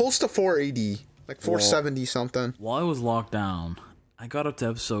I'm like close to 480, like 470 something. While I was locked down, I got up to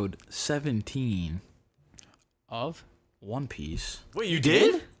episode 17. of One Piece. Wait, you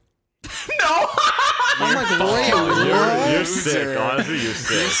did? I'm like, wait, You're sick. Honestly, you're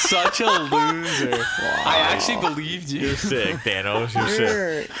sick. such a loser. I actually believed you. You're sick, Thanos. You're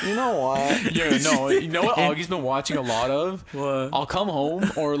sick. you know what? Yeah, no, you know what Augie's been watching a lot of? What? I'll come home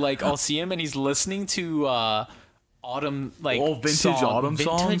or like I'll see him and he's listening to autumn like Vintage autumn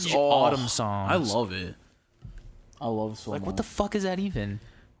songs. Vintage Oh, autumn songs. I love it. I love it so like much. what the fuck is that even?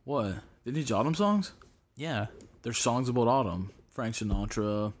 What? Vintage autumn songs? Yeah. There's songs about autumn. Frank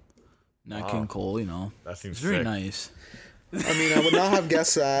Sinatra, Nat King Cole. You know, That seems it's very sick. nice. I mean, I would not have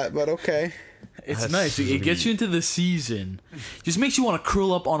guessed that, but okay. It's That's nice. It gets sweet. you into the season. Just makes you want to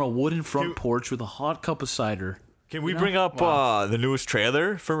curl up on a wooden front Dude. porch with a hot cup of cider. Can we bring up the newest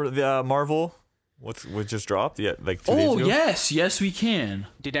trailer for the Marvel? What just dropped? Yeah, like 2 days Oh ago? yes, we can.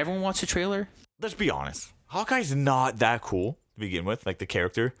 Did everyone watch the trailer? Let's be honest. Hawkeye's not that cool to begin with. Like the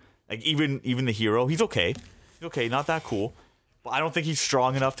character, like even the hero, he's okay. He's okay, not that cool. But I don't think he's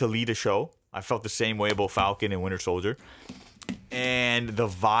strong enough to lead a show. I felt the same way about Falcon and Winter Soldier. And the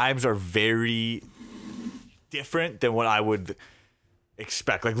vibes are very different than what I would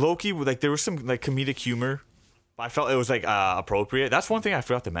expect. Like Loki, like there was some like comedic humor. But I felt it was like appropriate. That's one thing I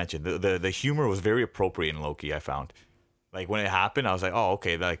forgot to mention. The humor was very appropriate in Loki, I found. Like when it happened, I was like, oh,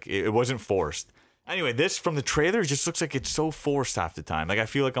 okay, like it wasn't forced. Anyway, this from the trailer just looks like it's so forced half the time. Like I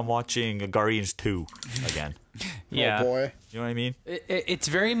feel like I'm watching Guardians 2 again. Yeah. Oh boy. You know what I mean? It's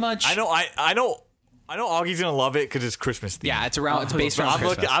very much. I know Augie's gonna love it because it's Christmas themed. Yeah, it's around. It's based But around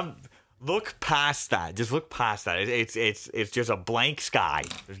Christmas. look past that. Just look past that. It's just a blank sky.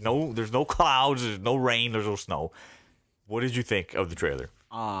 There's no clouds. There's no rain. There's no snow. What did you think of the trailer?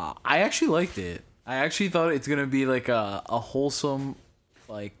 I actually liked it. I actually thought it's gonna be like a wholesome,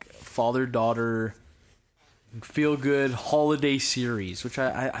 like father-daughter, feel-good holiday series, which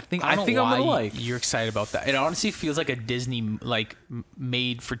I think I don't I'm know gonna why like. you're excited about that. It honestly feels like a Disney like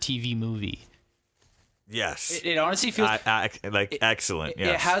made for TV movie. Yes. It honestly feels Excellent. Yes.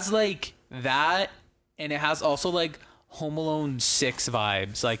 It has like that, and it has also like Home Alone 6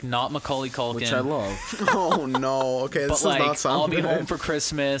 vibes, like not Macaulay Culkin, Which I love. Oh no. Okay, this but does like not sound I'll be good. home for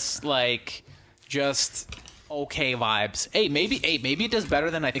Christmas, like just okay vibes. Hey, maybe it does better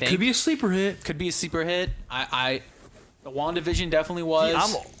than I think. Could be a sleeper hit. Could be a sleeper hit. The WandaVision definitely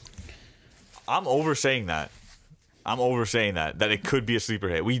was. I'm oversaying that. That it could be a sleeper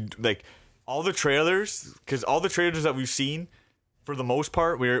hit. We like all the trailers because all the trailers that we've seen, for the most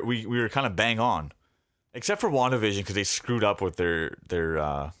part, we were kind of bang on, except for WandaVision because they screwed up with their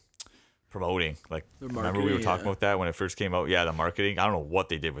promoting. Like remember we were marketing, talking yeah. about that when it first came out. Yeah, the marketing. I don't know what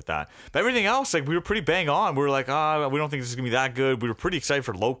they did with that, but everything else, like we were pretty bang on. We were like, we don't think this is gonna be that good. We were pretty excited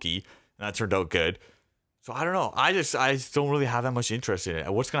for Loki, and that turned out good. So I don't know. I just don't really have that much interest in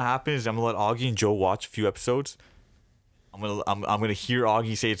it. What's gonna happen is I'm gonna let Augie and Joe watch a few episodes. I'm gonna hear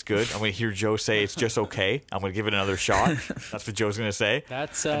Augie say it's good. I'm gonna hear Joe say it's just okay. I'm gonna give it another shot. That's what Joe's gonna say.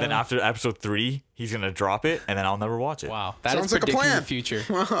 That's and then after episode 3, he's gonna drop it, and then I'll never watch it. wow. That Sounds is like a predicting plan. the future.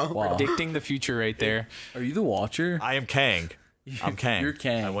 Wow. Predicting the future right there. Are you the watcher? I am Kang. I'm Kang. You're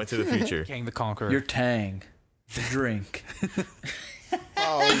Kang. I went to the future. King the Conqueror. You're Tang. The drink.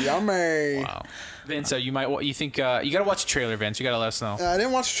 Oh, yummy. Wow. Vince, you think you gotta watch the trailer, Vince. You gotta let us know. I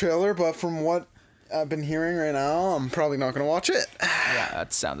didn't watch the trailer, but from what I've been hearing right now, I'm probably not gonna watch it. Yeah,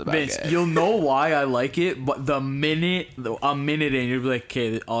 that sounds about Vince, good. you'll know why I like it, but a minute in, you'll be like,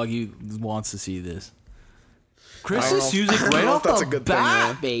 okay, Augie wants to see this. Christmas music I don't right know off if that's the a good thing,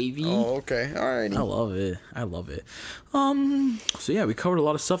 bat, man. baby. Oh, okay. Alrighty. I love it. So yeah, we covered a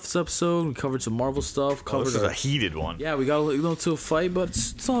lot of stuff this episode. We covered some Marvel stuff. Oh, Covered this is a heated one. yeah, we got a little to a fight, but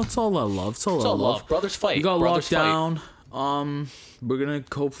it's all a lot of love. It's all a lot of love. Brothers fight. We got Brothers locked down. We're gonna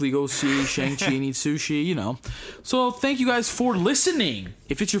hopefully go see Shang-Chi and eat sushi, you know. So thank you guys for listening.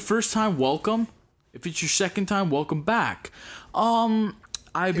 If it's your first time, welcome. If it's your second time, welcome back.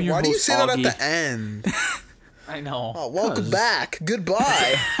 I've been your Why do you host, say that Augie. at the end? I know. Oh, welcome back.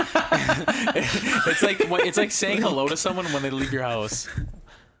 Goodbye. It's like saying hello to someone when they leave your house.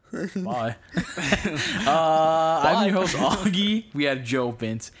 Bye. I'm your host, Augie. We had Joe,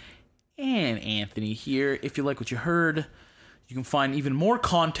 Vince, and Anthony here. If you like what you heard, you can find even more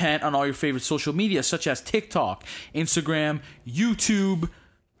content on all your favorite social media, such as TikTok, Instagram, YouTube,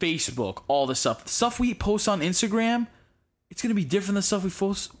 Facebook, all this stuff. The stuff we post on Instagram, it's gonna be different than the stuff we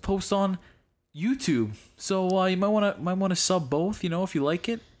post on YouTube. So you might wanna sub both. You know, if you like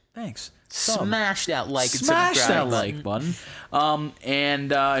it. Thanks. Sub. Smash that like. Smash that subscribe like button.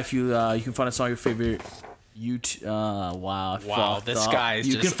 And if you can find us on your favorite YouTube. Wow, this guy is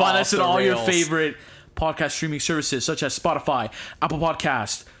You just can find off us on the all your rails. favorite podcast streaming services such as Spotify, Apple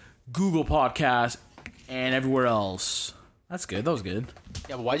Podcast, Google Podcast, and everywhere else. That's good. That was good.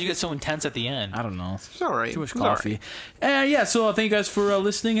 Yeah, but why'd you get so intense at the end? I don't know. It's alright. Too much It's alright. coffee. And yeah, so thank you guys for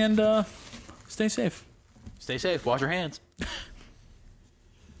listening and stay safe. Stay safe. Wash your hands.